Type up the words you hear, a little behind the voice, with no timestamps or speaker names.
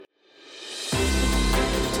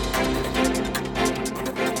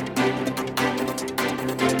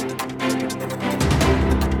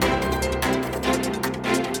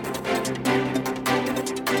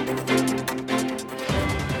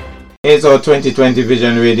is our 2020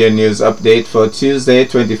 Vision Radio News update for Tuesday,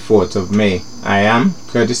 24th of May. I am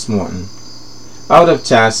Curtis Morton. Out of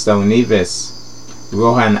Charlestown, Nevis,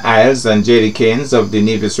 Rohan Isles and J.D. Keynes of the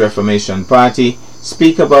Nevis Reformation Party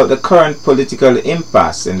speak about the current political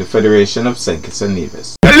impasse in the Federation of St. Kitts and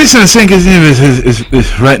Nevis. Listen, St. Kitts and Nevis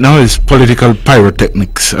is right now is political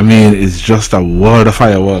pyrotechnics. I mean, it's just a world of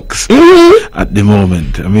fireworks at the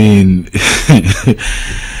moment. I mean,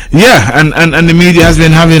 yeah, and the media has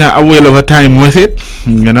been having a whale of a time with it.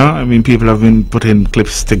 You know, I mean, people have been putting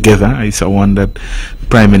clips together. I saw one that the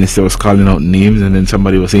Prime Minister was calling out names, and then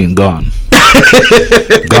somebody was saying, "Gone,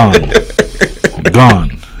 gone,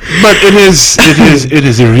 gone." But it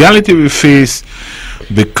is a reality we face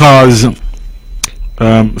because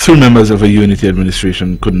three members of a unity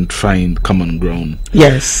administration couldn't find common ground.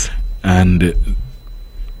 Yes. And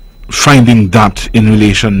finding that in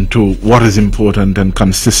relation to what is important, and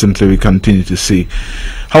consistently we continue to see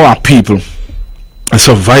how our people are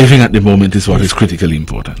surviving at the moment is what is critically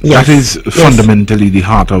important. Yes. That is fundamentally the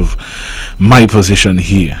heart of my position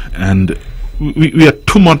here. And we are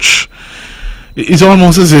too much. It's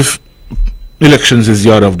almost as if elections is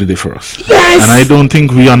the order of the day for us. Yes. And I don't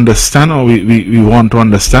think we understand, or we want to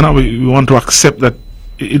understand, or we want to accept that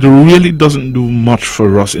it really doesn't do much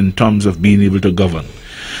for us in terms of being able to govern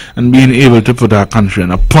and being able to put our country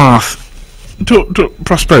on a path to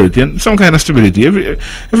prosperity and some kind of stability. Every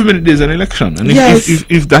minute there's an election. And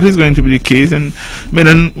if that is going to be the case, and men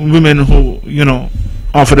and women who, you know,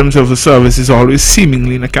 offer themselves a service is always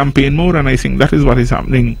seemingly in a campaign mode, and I think that is what is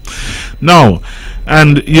happening now.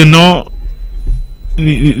 And you know,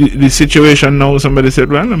 the situation now, somebody said,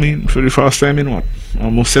 well, I mean, for the first time in what,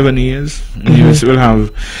 almost 7 years, Nevis will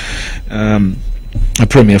have a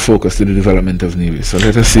premier focus to the development of Nevis. So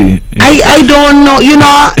let us see. I don't know, you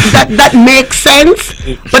know, that makes sense,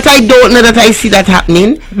 but I don't know that I see that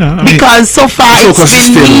happening, because so far it's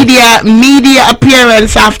been media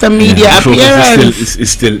appearance after media appearance.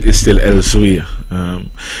 It's still elsewhere, and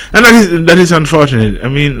that is unfortunate. I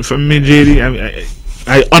mean, for me, JD,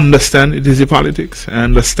 I understand it is the politics. I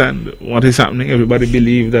understand what is happening. Everybody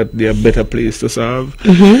believes that they are better placed to serve.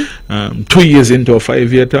 2 years into a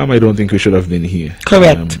 5-year term, I don't think we should have been here.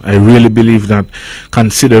 Correct. I really believe that,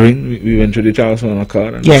 considering we went to the Charlestown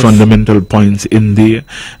Accord and fundamental points in there,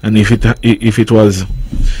 and if it was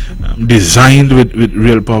designed with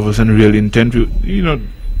real purpose and real intent, you know,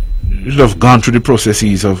 should have gone through the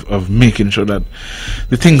processes of making sure that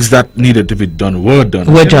the things that needed to be done were done.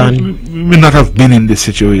 We may not have been in this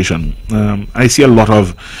situation. I see a lot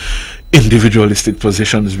of individualistic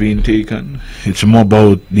positions being taken. It's more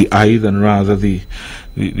about the I than rather the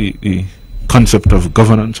concept of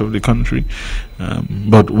governance of the country.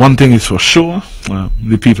 But one thing is for sure,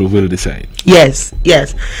 the people will decide. Yes.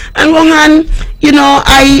 And Rohan, you know,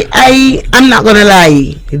 I'm not gonna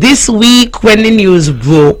lie. This week when the news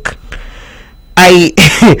broke, my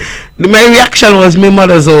reaction was my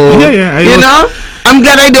mother's own. You know, I'm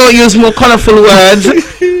glad I don't use more colorful words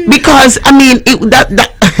because I mean that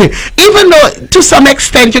even though to some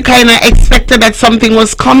extent you kind of expected that something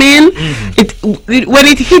was coming, when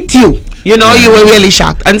it hit you, you know, you were really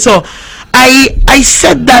shocked. And so I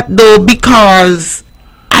said that though because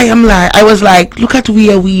I was like, look at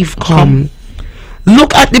where we've come.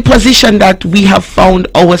 Look at the position that we have found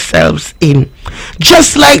ourselves in.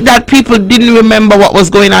 Just like that, people didn't remember what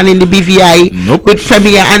was going on in the BVI with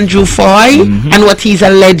Premier Andrew Foy and what he's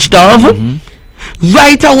alleged of.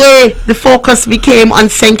 Right away, the focus became on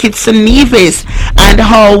St. Kitts and Nevis and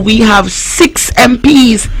how we have 6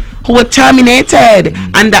 MPs who were terminated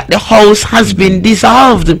and that the House has been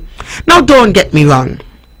dissolved. Now, don't get me wrong.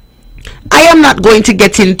 I am not going to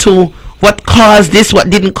get into what caused this,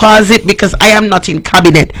 what didn't cause it, because I am not in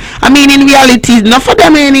cabinet. I mean, in reality, enough of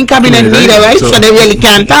them ain't in cabinet either, right? So they really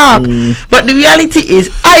can't talk. But the reality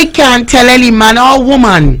is, I can't tell any man or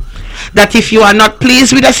woman that if you are not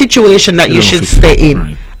pleased with a situation that you should stay in.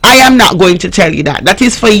 Right. I am not going to tell you that. That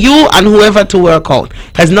is for you and whoever to work out,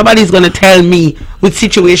 because nobody's going to tell me which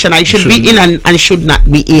situation I should be in and should not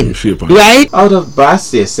be in. Right? Out of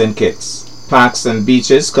Bastia, St. Kitts, parks and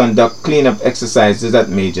beaches conduct cleanup exercises at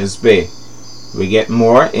Majors Bay. We get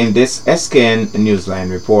more in this SKN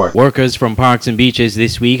Newsline report. Workers from Parks and Beaches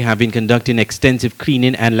this week have been conducting extensive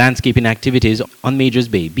cleaning and landscaping activities on Majors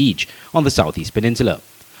Bay Beach on the Southeast Peninsula.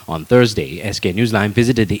 On Thursday, SK Newsline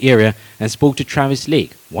visited the area and spoke to Travis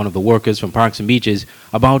Lake, one of the workers from Parks and Beaches,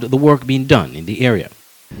 about the work being done in the area.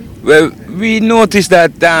 Well, we noticed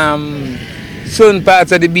that certain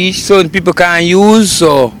parts of the beach, certain people can't use,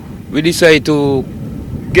 so we decided to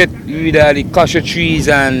get rid of the cashew trees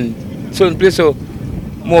and certain places so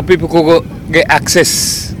more people could go get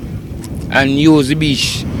access and use the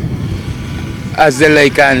beach as they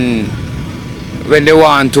like and when they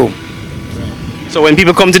want to. So when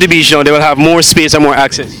people come to the beach now, they will have more space and more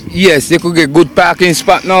access? Yes, they could get good parking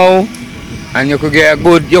spot now, and you could get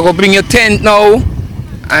you could bring your tent now,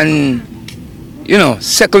 and you know,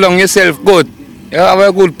 settle down yourself good. You have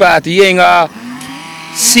a good party, you ain't gonna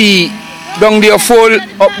see down there full,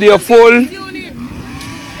 up there full.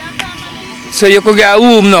 So you could get a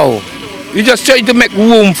room now. We just try to make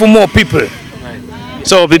room for more people.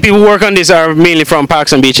 So the people who work on this are mainly from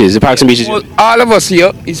parks and beaches, the parks and beaches? All of us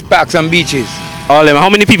here is parks and beaches. All of them. How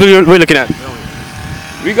many people we're looking at?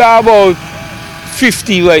 We got about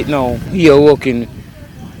 50 right now here working.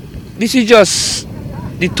 This is just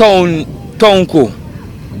the town co.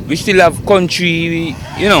 We still have country,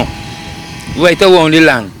 you know, right around the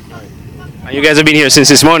land. And you guys have been here since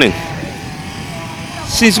this morning?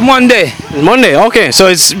 Since Monday. Monday, okay. So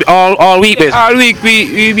it's all week basically? All week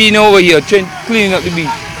we been over here cleaning up the beach.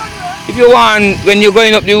 If you want, when you're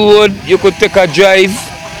going up the road, you could take a drive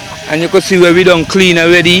and you could see where we done clean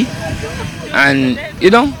already. And, you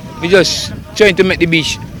know, we just trying to make the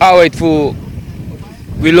beach alright for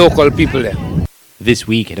we local people there. This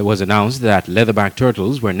week it was announced that leatherback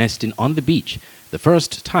turtles were nesting on the beach, the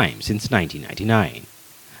first time since 1999.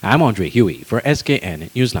 I'm Andre Huey for SKN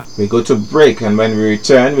Newsline. We go to break, and when we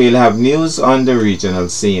return, we'll have news on the regional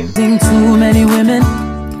scene.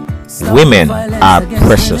 Women are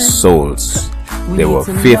precious souls. They were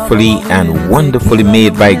fearfully and wonderfully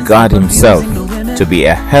made by God Himself to be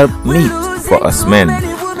a helpmeet for us men.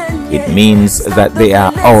 It means that they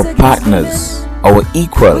are our partners, our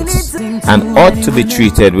equals, and ought to be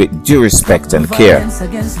treated with due respect and care.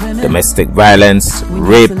 Domestic violence,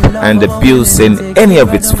 rape, and abuse in any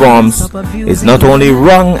of its forms is not only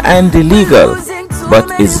wrong and illegal,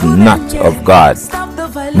 but is not of God.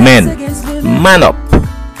 Men, man up,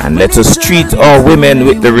 and let us treat our women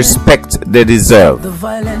with the respect they deserve.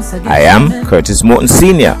 I am Curtis Morton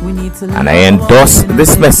Sr., and I endorse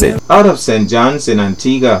this message. Out of St. John's in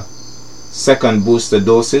Antigua, second booster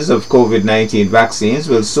doses of COVID-19 vaccines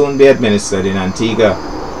will soon be administered in Antigua.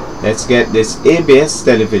 Let's get this ABS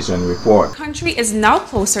television report. The country is now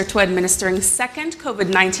closer to administering second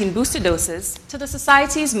COVID-19 booster doses to the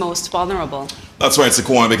society's most vulnerable. That's right,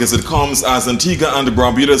 Sequoia, because it comes as Antigua and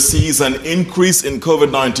Barbuda sees an increase in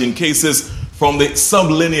COVID-19 cases from the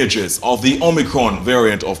sublineages of the Omicron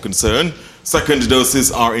variant of concern. Second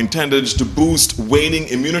doses are intended to boost waning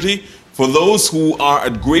immunity for those who are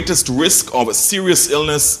at greatest risk of serious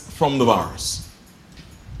illness from the virus.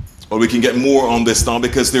 Well, we can get more on this now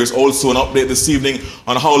because there's also an update this evening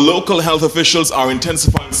on how local health officials are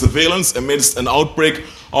intensifying surveillance amidst an outbreak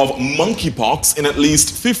of monkeypox in at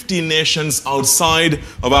least 50 nations outside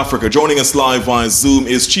of Africa. Joining us live via Zoom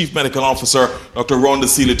is Chief Medical Officer Dr. Rhonda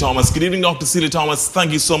Seeley-Thomas. Good evening, Dr. Seeley-Thomas.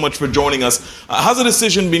 Thank you so much for joining us. Has a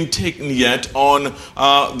decision been taken yet on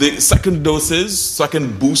the second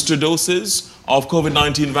booster doses of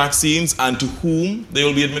COVID-19 vaccines and to whom they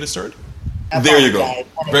will be administered? There you go.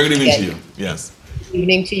 Very good evening to you. Yes. Good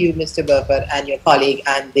evening to you, Mr. Burford, and your colleague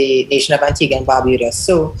and the nation of Antigua and Barbuda.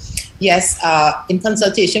 So, yes, in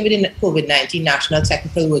consultation with the COVID-19 National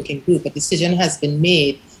Technical Working Group, a decision has been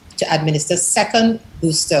made to administer second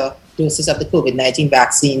booster doses of the COVID-19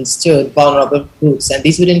 vaccines to vulnerable groups. And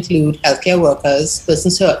these would include healthcare workers,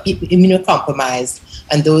 persons who are immunocompromised,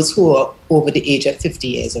 and those who are over the age of 50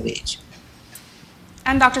 years of age.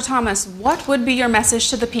 And Dr. Thomas, what would be your message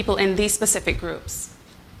to the people in these specific groups?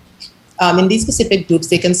 In these specific groups,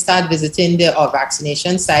 they can start visiting our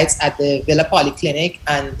vaccination sites at the Villa Polyclinic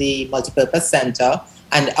and the Multipurpose Center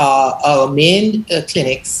and our main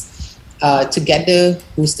clinics to get the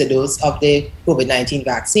booster dose of the COVID-19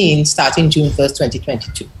 vaccine starting June 1st,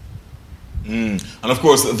 2022. And of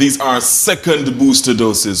course, these are second booster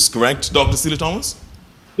doses, correct, Dr. Seeley-Thomas?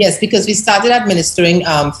 Yes, because we started administering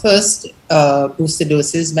first booster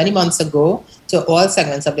doses many months ago to all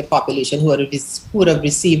segments of the population who would have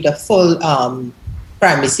received a full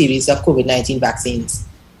primary series of COVID-19 vaccines.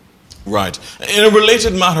 Right. In a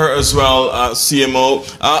related matter as well, CMO,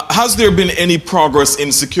 has there been any progress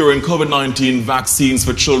in securing COVID-19 vaccines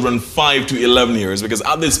for children 5 to 11 years? Because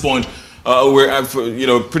at this point, we're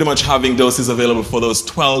pretty much having doses available for those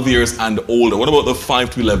 12 years and older. What about the 5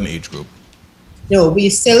 to 11 age group? No, we're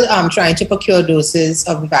still trying to procure doses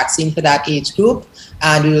of the vaccine for that age group,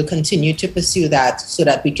 and we will continue to pursue that so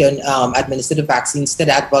that we can administer the vaccines to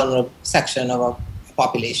that vulnerable section of our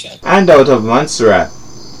population. And out of Montserrat,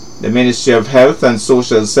 the Ministry of Health and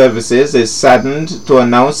Social Services is saddened to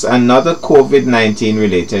announce another COVID-19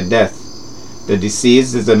 related death. The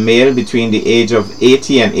deceased is a male between the age of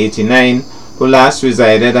 80 and 89 who last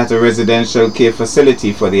resided at a residential care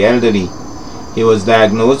facility for the elderly. He was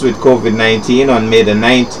diagnosed with COVID-19 on May the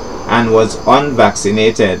 9th and was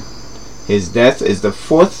unvaccinated. His death is the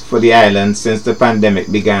fourth for the island since the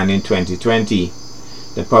pandemic began in 2020.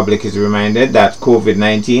 The public is reminded that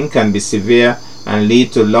COVID-19 can be severe and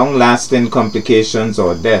lead to long-lasting complications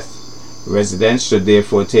or death. Residents should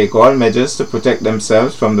therefore take all measures to protect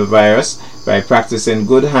themselves from the virus by practicing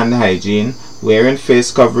good hand hygiene, wearing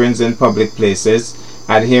face coverings in public places,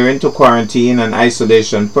 adhering to quarantine and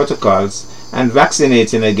isolation protocols, and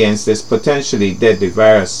vaccinating against this potentially deadly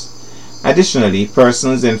virus. Additionally,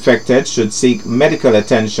 persons infected should seek medical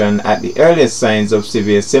attention at the earliest signs of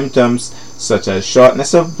severe symptoms such as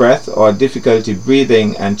shortness of breath or difficulty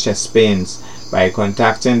breathing and chest pains by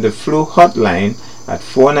contacting the flu hotline at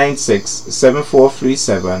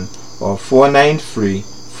 496-7437 or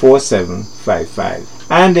 493-4755.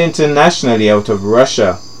 And internationally, out of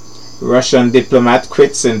Russia, Russian diplomat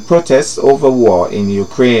quits in protest over war in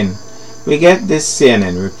Ukraine. We get this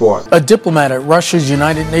CNN report. A diplomat at Russia's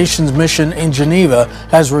United Nations mission in Geneva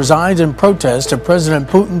has resigned in protest of President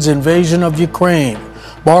Putin's invasion of Ukraine.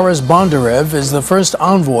 Boris Bondarev is the first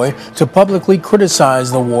envoy to publicly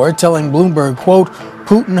criticize the war, telling Bloomberg, quote,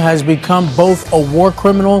 Putin has become both a war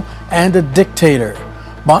criminal and a dictator.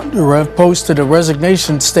 Bondarev posted a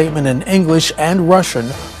resignation statement in English and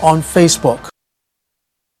Russian on Facebook.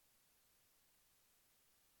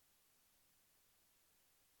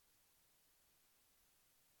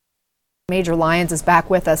 Major Lyons is back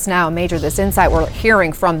with us now. Major, this insight we're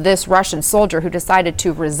hearing from this Russian soldier who decided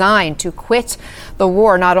to resign, to quit the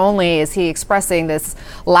war. Not only is he expressing this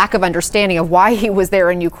lack of understanding of why he was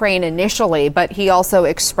there in Ukraine initially, but he also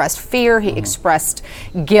expressed fear. He expressed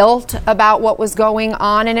guilt about what was going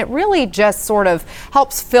on. And it really just sort of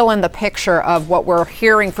helps fill in the picture of what we're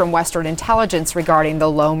hearing from Western intelligence regarding the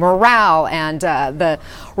low morale and the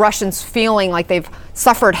Russians feeling like they've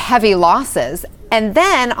suffered heavy losses. And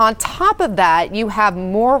then on top of that, you have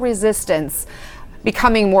more resistance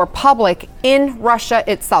becoming more public in Russia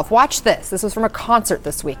itself. Watch this. This was from a concert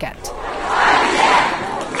this weekend.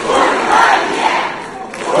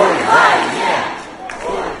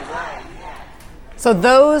 So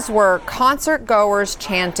those were concert goers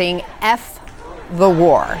chanting F the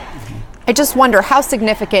war. I just wonder, how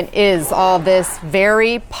significant is all this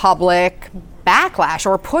very public backlash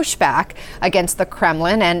or pushback against the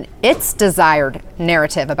Kremlin and its desired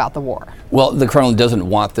narrative about the war? Well, the Kremlin doesn't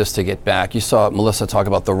want this to get back. You saw Melissa talk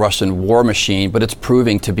about the Russian war machine, but it's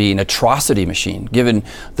proving to be an atrocity machine, given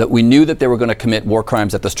that we knew that they were going to commit war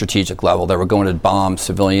crimes at the strategic level. They were going to bomb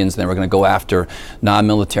civilians, and they were going to go after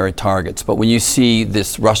non-military targets. But when you see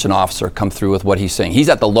this Russian officer come through with what he's saying, he's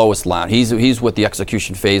at the lowest line. He's with the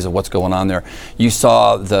execution phase of what's going on there. You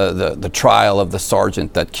saw the trial of the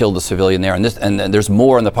sergeant that killed the civilian there, and there's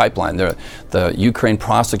more in the pipeline. The Ukraine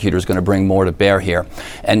prosecutor is going to bring more to bear here.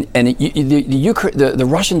 And the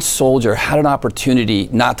Russian soldier had an opportunity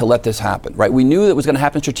not to let this happen, right? We knew it was going to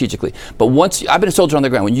happen strategically. But once, I've been a soldier on the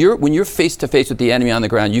ground. When you're face to face with the enemy on the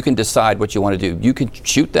ground, you can decide what you want to do. You can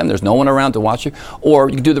shoot them. There's no one around to watch you. Or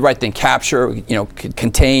you can do the right thing, capture,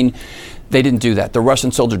 contain. They didn't do that. The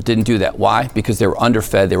Russian soldier didn't do that. Why? Because they were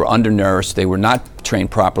underfed, they were undernourished, they were not trained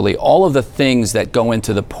properly. All of the things that go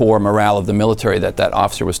into the poor morale of the military that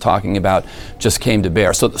officer was talking about just came to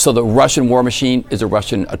bear. So the Russian war machine is a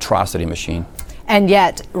Russian atrocity machine. And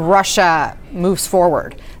yet Russia moves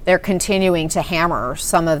forward. They're continuing to hammer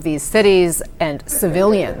some of these cities and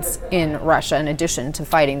civilians in Russia, in addition to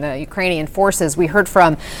fighting the Ukrainian forces. We heard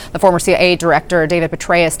from the former CIA director, David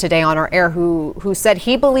Petraeus, today on our air, who said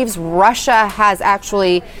he believes Russia has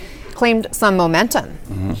actually claimed some momentum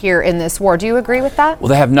here in this war. Do you agree with that? Well,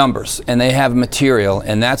 they have numbers and they have material,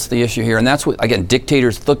 and that's the issue here. And that's what, again,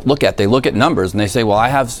 dictators look at. They look at numbers and they say, well, I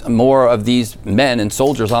have more of these men and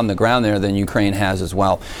soldiers on the ground there than Ukraine has as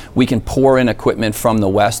well. We can pour in equipment from the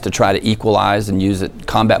West to try to equalize and use it,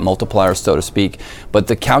 combat multipliers, so to speak. But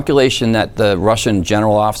the calculation that the Russian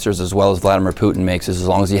general officers as well as Vladimir Putin makes is, as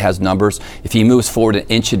long as he has numbers, if he moves forward an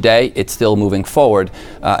inch a day, it's still moving forward.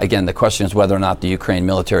 Again, the question is whether or not the Ukraine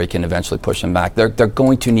military can eventually push them back. They're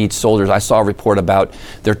going to need soldiers. I saw a report about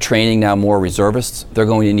they're training now more reservists. They're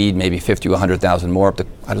going to need maybe 50 to 100,000 more. The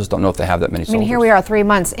I just don't know if they have that many soldiers. I mean, here we are 3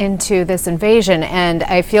 months into this invasion, and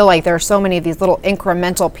I feel like there are so many of these little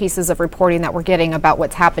incremental pieces of reporting that we're getting about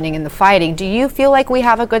what's happening in the fighting. Do you feel like we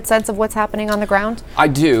have a good sense of what's happening on the ground? I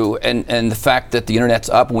do, and the fact that the internet's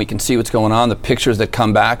up and we can see what's going on, the pictures that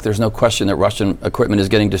come back, there's no question that Russian equipment is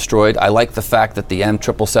getting destroyed. I like the fact that the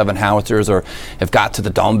M777 howitzers have got to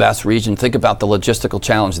the Donbass region. Think about the logistical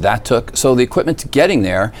challenge that took. So the equipment's getting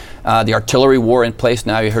there. The artillery war in place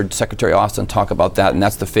now. You heard Secretary Austin talk about that, and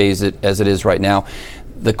that's the phase as it is right now.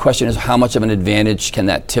 The question is, how much of an advantage can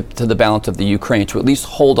that tip to the balance of the Ukraine to at least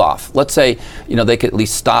hold off? Let's say, they could at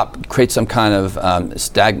least stop, create some kind of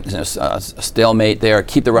stalemate there,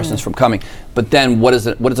 keep the Russians from coming. But then what does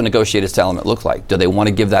a negotiated settlement look like? Do they want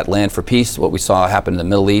to give that land for peace, what we saw happen in the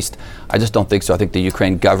Middle East? I just don't think so. I think the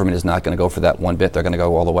Ukraine government is not going to go for that one bit. They're going to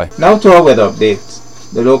go all the way. Now to our weather update.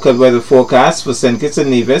 The local weather forecast for St. Kitts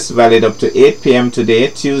and Nevis valid up to 8 p.m. today,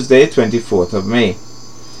 Tuesday, 24th of May.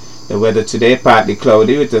 The weather today partly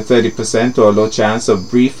cloudy with a 30% or low chance of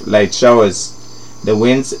brief light showers. The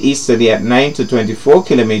winds easterly at 9 to 24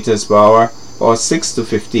 kilometers per hour or 6 to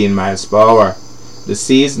 15 miles per hour. The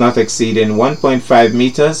seas not exceeding 1.5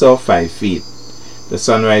 meters or 5 feet. The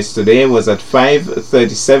sunrise today was at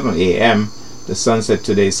 5:37 a.m. The sunset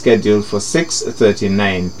today is scheduled for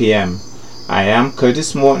 6:39 p.m. I am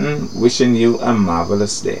Curtis Morton, wishing you a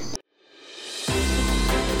marvelous day.